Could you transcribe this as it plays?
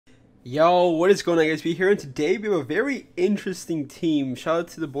Yo, what is going on, guys? We here, and today we have a very interesting team. Shout out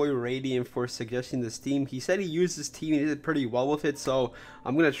to the boy Radiant for suggesting this team. He said he used this team and he did pretty well with it, so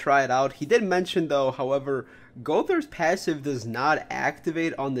I'm gonna try it out. He did mention though, however, Gothar's passive does not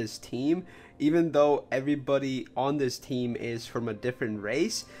activate on this team, even though everybody on this team is from a different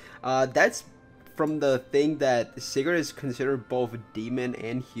race. That's from the thing that Sigurd is considered both demon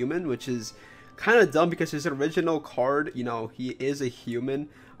and human, which is kind of dumb because his original card, you know, he is a human.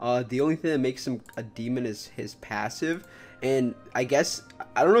 The only thing that makes him a demon is his passive, and I guess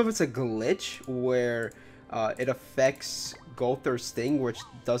I don't know if it's a glitch where it affects Gothar's thing, which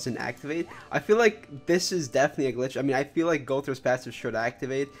doesn't activate. I feel like this is definitely a glitch. I mean, I feel like Gothar's passive should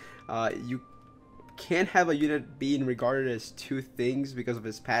activate. You can't have a unit being regarded as two things because of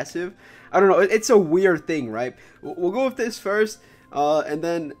his passive. I don't know. It's a weird thing, right? We'll go with this first, and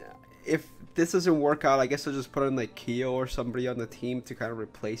then if this doesn't work out, I guess I'll just put in like Keo or somebody on the team to kind of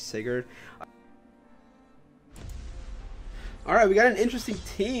replace Sigurd. Alright, we got an interesting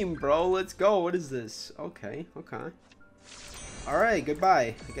team, bro. Let's go. What is this? Okay. Alright,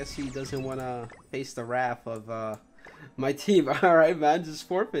 goodbye. I guess he doesn't want to face the wrath of my team. Alright, man. Just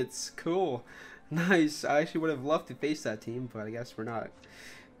forfeits. Cool. Nice. I actually would have loved to face that team, but I guess we're not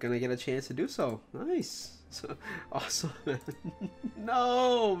gonna get a chance to do so. Nice. So awesome, man.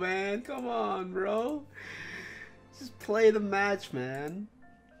 No, man, come on, bro. Just play the match, man.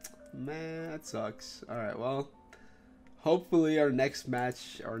 Man, that sucks. Alright, well, hopefully our next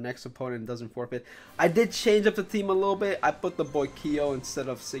match, our next opponent doesn't forfeit. I did change up the team a little bit. I put the boy Keo instead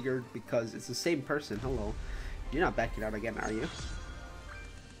of Sigurd because it's the same person. Hello. You're not backing out again, are you?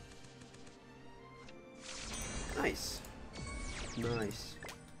 Nice.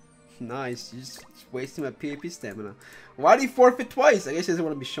 Nice. You're just wasting my PvP stamina. Why do you forfeit twice? I guess he doesn't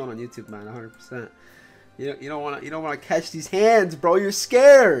want to be shown on YouTube, man. 100%. You don't want to catch these hands, bro. You're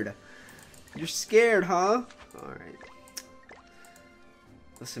scared. You're scared, huh? All right.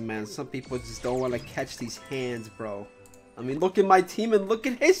 Listen, man. Some people just don't want to catch these hands, bro. I mean, look at my team and look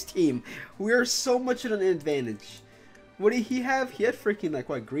at his team. We are so much at an advantage. What did he have? He had freaking like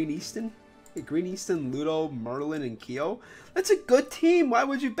what? Green Easton, Ludo, Merlin, and Keo. That's a good team. Why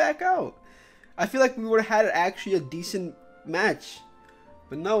would you back out? I feel like we would have had actually a decent match,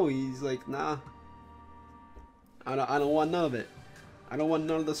 but no, he's like, nah. I don't want none of it. I don't want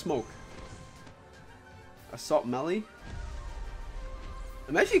none of the smoke. Assault melee.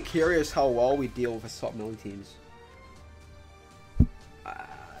 I'm actually curious how well we deal with assault melee teams.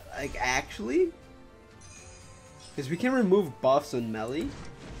 Like actually, because we can remove buffs on melee.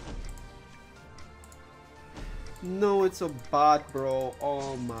 No, it's a bot, bro.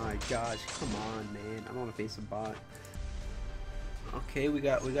 Oh my gosh, come on, man. I don't want to face a bot. Okay, we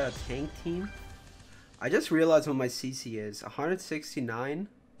got a tank team. I just realized what my CC is. 169,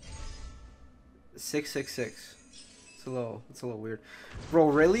 666. It's a little weird, bro.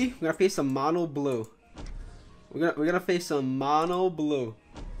 Really? We're gonna face a mono blue. We're gonna face a mono blue.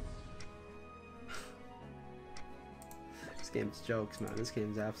 This game's jokes, man. This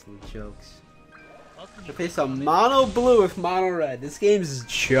game's absolute jokes. To face a mono blue with mono red. This game's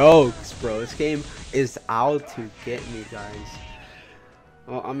jokes, bro. This game is out to get me, guys.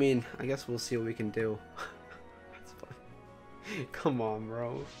 Well, I mean, I guess we'll see what we can do. That's funny. Come on,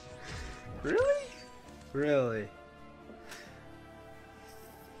 bro. Really? Really?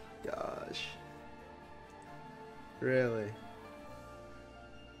 Gosh. Really?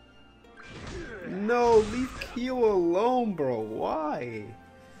 No, leave Keo alone, bro. Why?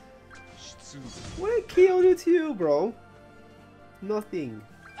 What did Keo do to you, bro? Nothing.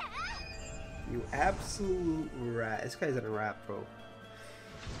 You absolute rat. This guy's in a rat, bro.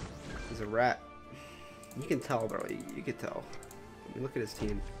 He's a rat. You can tell, bro. You can tell. I mean, look at his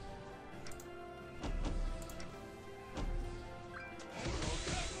team.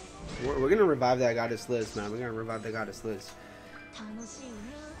 We're gonna revive that goddess Liz, man. We're gonna revive that goddess Liz.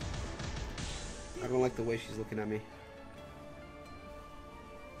 I don't like the way she's looking at me.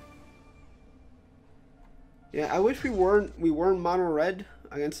 Yeah, I wish we weren't mono red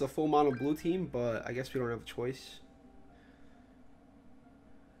against a full mono blue team, but I guess we don't have a choice.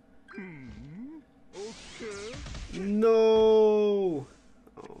 Okay. No.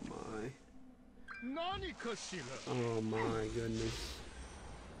 Oh my. Oh my goodness.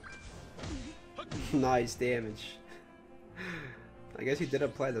 Nice damage. I guess he did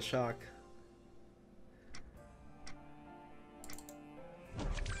apply the shock.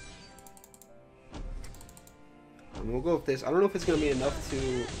 We'll go with this. I don't know if it's gonna be enough to.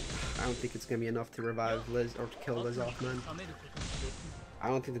 I don't think it's gonna be enough to revive Liz or to kill Liz off, man. I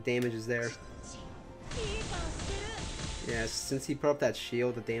don't think the damage is there. Yeah, since he put up that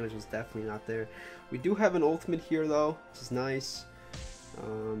shield, the damage was definitely not there. We do have an ultimate here though, which is nice.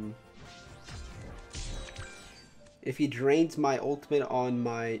 If he drains my ultimate on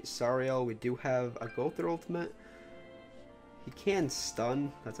my Sariel, we do have a Gother ultimate. He can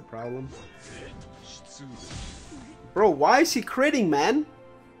stun, that's a problem. Bro, why is he critting, man?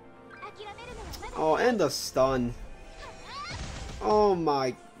 Oh, and a stun. Oh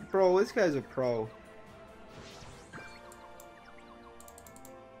my, bro, this guy's a pro.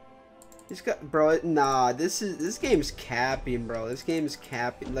 This guy, bro, nah, this game's capping, bro. This game's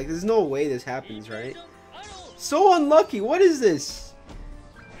capping. Like, there's no way this happens, right? So unlucky. What is this?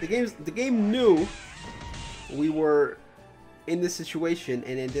 The game knew we were in this situation,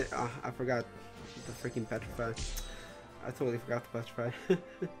 and it did. I forgot the freaking petrify. I totally forgot the petrify.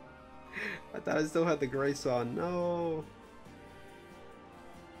 I thought I still had the grace on. No.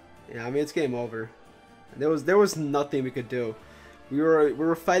 Yeah, I mean it's game over. There was nothing we could do. We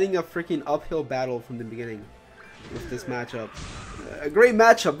were fighting a freaking uphill battle from the beginning with this matchup. A great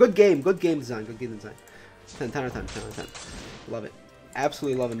matchup. Good game. Good game design. Good game design. 10 out of 10. 10 out of 10. Love it.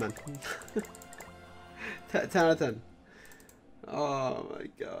 Absolutely love it, man. 10 out of 10. Oh my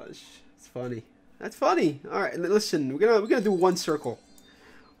gosh. It's funny. That's funny. Alright, listen, we're gonna do one circle.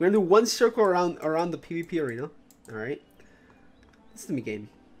 We're gonna do one circle around the PvP arena. Alright. This is the game.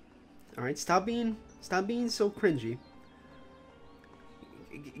 Alright, stop being so cringy.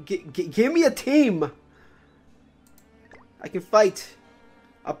 Give me a team. I can fight.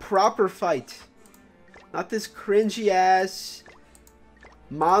 A proper fight. Not this cringy ass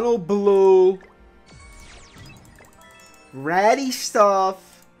mono blue ratty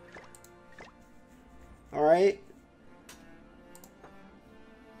stuff. Alright?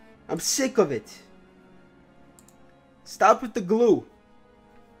 I'm sick of it. Stop with the glue.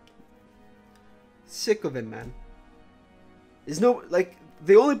 Sick of it, man. There's no, like,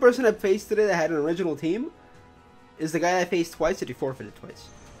 the only person I faced today that had an original team is the guy I faced twice that he forfeited twice.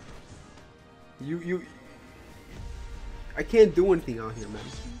 I can't do anything out here, man.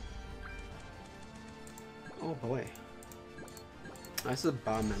 Oh boy. This is a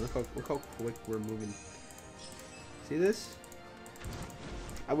bomb, man. Look how quick we're moving. See this?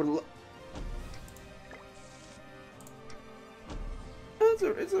 I would it's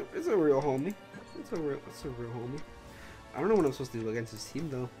a real homie. It's a real homie. I don't know what I'm supposed to do against this team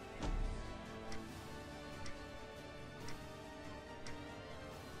though.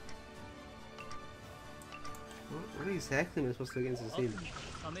 What exactly am I supposed to do against this team?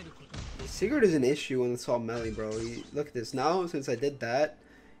 Sigurd is an issue when it's all melee, bro. Look at this. Now, since I did that,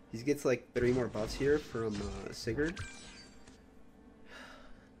 he gets like 3 more buffs here from Sigurd.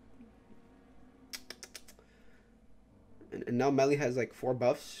 And now melee has like 4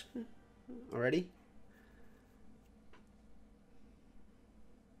 buffs already.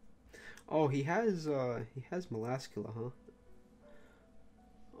 Oh, he has Melascula, huh?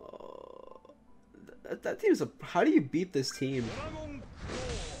 That team's a. How do you beat this team?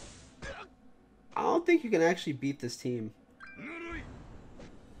 I don't think you can actually beat this team.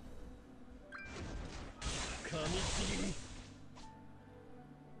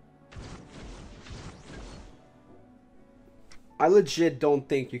 I legit don't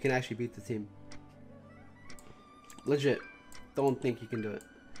think you can actually beat the team. Legit. Don't think you can do it.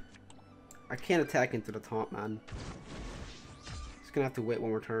 I can't attack into the taunt, man. Just gonna have to wait one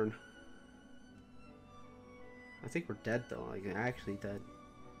more turn. I think we're dead though, like actually dead.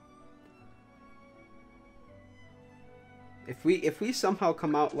 If we somehow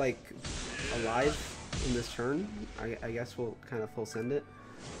come out like alive in this turn, I guess we'll kind of full send it.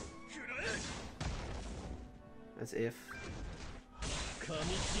 As if.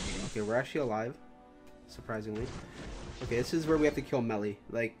 Okay, we're actually alive, surprisingly. Okay, this is where we have to kill melee.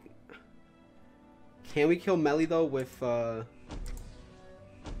 Like, can we kill melee though with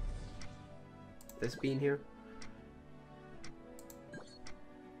this being here?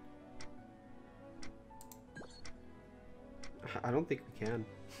 I don't think we can.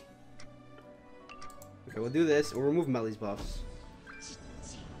 Okay, we'll do this. We'll remove Melee's buffs.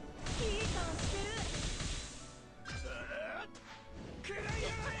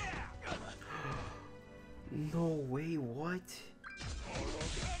 No way, what?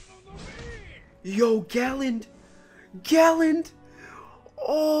 Yo, Galland! Galland!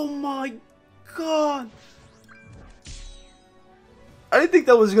 Oh my god! I didn't think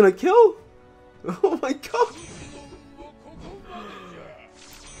that was gonna kill! Oh my god!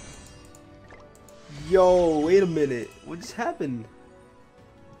 Yo, wait a minute. What just happened?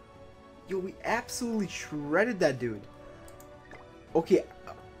 Yo, we absolutely shredded that dude. Okay,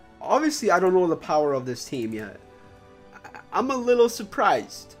 obviously I don't know the power of this team yet. I'm a little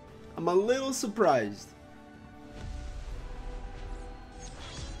surprised. I'm a little surprised.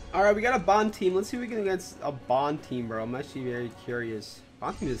 Alright, we got a Bond team. Let's see if we can get against a Bond team, bro. I'm actually very curious.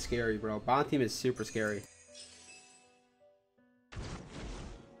 Bond team is scary, bro. Bond team is super scary.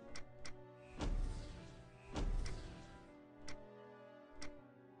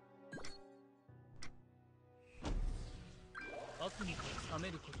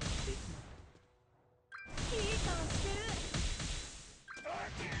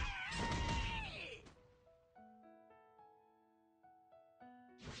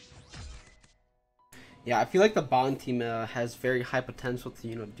 Yeah, I feel like the Bond team has very high potential to,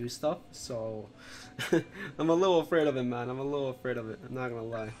 you know, do stuff. So I'm a little afraid of it, man. I'm a little afraid of it. I'm not gonna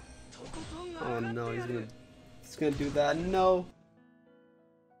lie. Oh no, he's gonna do that. No.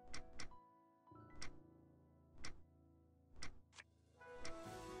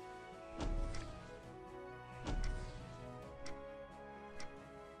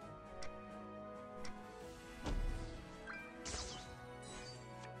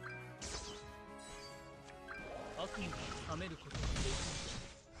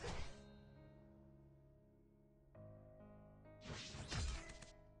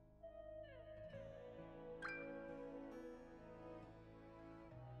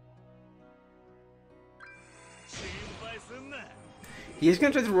 He's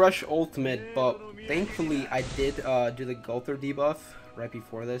gonna try to rush ultimate, but thankfully I did do the Gulther debuff right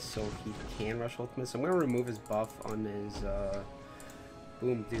before this, so he can rush ultimate. So I'm gonna remove his buff on his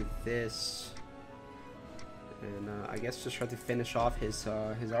boom, do this, and I guess just try to finish off his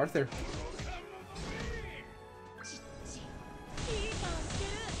Arthur.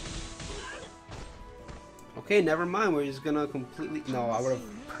 Okay, never mind. We're just gonna completely. No, I would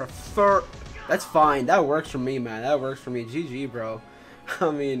have preferred. That's fine. That works for me, man. That works for me. GG, bro. I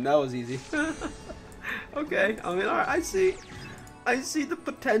mean, that was easy. Okay. I mean, alright. I see the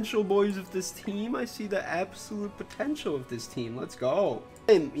potential, boys, of this team. I see the absolute potential of this team. Let's go.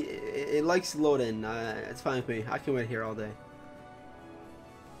 It likes to load in. It's fine with me. I can wait here all day.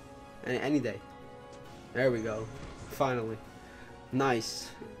 Any day. There we go. Finally. Nice.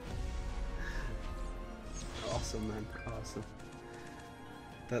 Awesome, man. Awesome.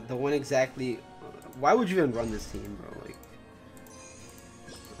 The one exactly. Why would you even run this team, bro? Like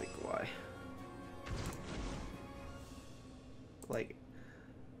why?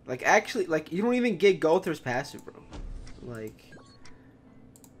 Like actually, like you don't even get Gulther's passive, bro. Like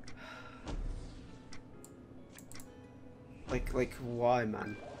why,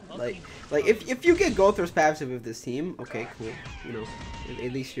 man? Like if you get Gulther's passive with this team, okay, cool. You know,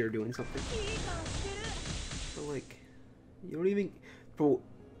 at least you're doing something. But like, you don't even, bro.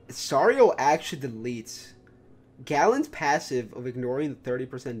 Sario actually deletes. Galland's passive of ignoring the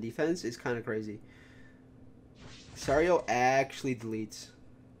 30% defense is kind of crazy. Sario actually deletes.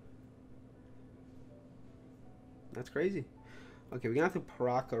 That's crazy. Okay, we're gonna have to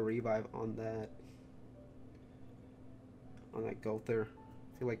proc a revive on that. On that Gulther.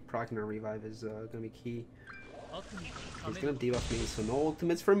 I feel like proccing a revive is gonna be key. He's gonna debuff me, so no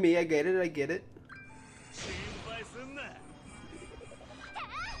ultimates for me. I get it. I get it.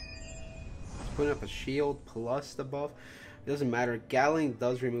 Putting up a shield plus the buff. It doesn't matter. Galland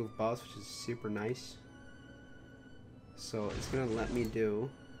does remove buffs, which is super nice. So it's gonna let me do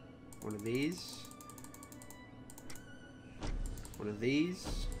one of these, one of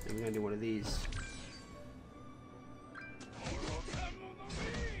these, and we're gonna do one of these.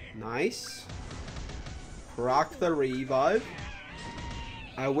 Nice. Proc the revive.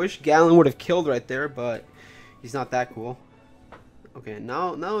 I wish Galland would have killed right there, but he's not that cool. Okay,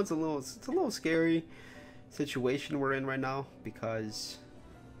 now it's a little scary situation we're in right now because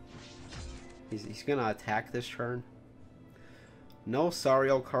he's gonna attack this turn. No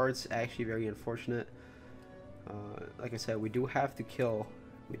Sario cards, actually very unfortunate. Like I said, we do have to kill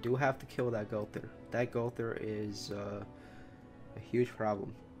that Gulther. That Gulther is a huge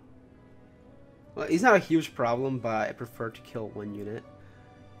problem. Well, he's not a huge problem, but I prefer to kill one unit.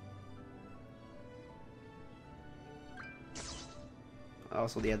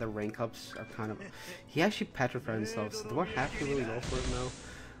 Also, the other rank ups are kind of. He actually petrified himself. So do I have to really go for it now?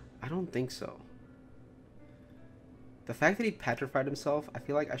 I don't think so. The fact that he petrified himself, I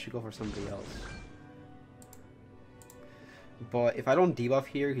feel like I should go for somebody else. But if I don't debuff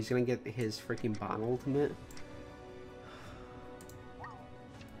here, he's gonna get his freaking Bond ultimate.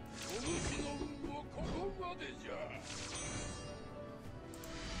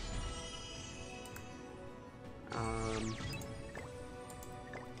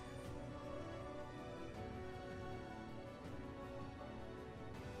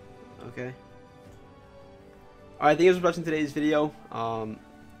 Okay. Alright, thank you for watching today's video.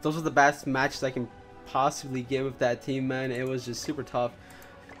 Those are the best matches I can possibly give with that team, man. It was just super tough.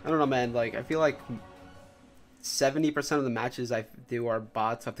 I don't know, man. Like, I feel like 70% of the matches I do are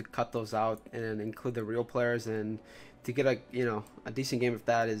bots. I have to cut those out and include the real players, and to get a decent game of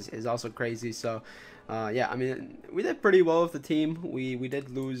that is also crazy. So yeah, I mean, we did pretty well with the team. We did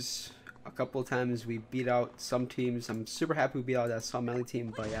lose a couple of times. We beat out some teams. I'm super happy we beat out that Saw Melly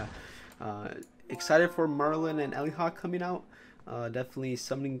team. But yeah, excited for Merlin and Elihawk coming out. Definitely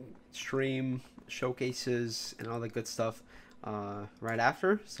summoning stream, showcases, and all that good stuff right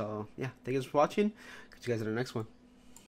after. So yeah, thank you guys for watching. Catch you guys in the next one.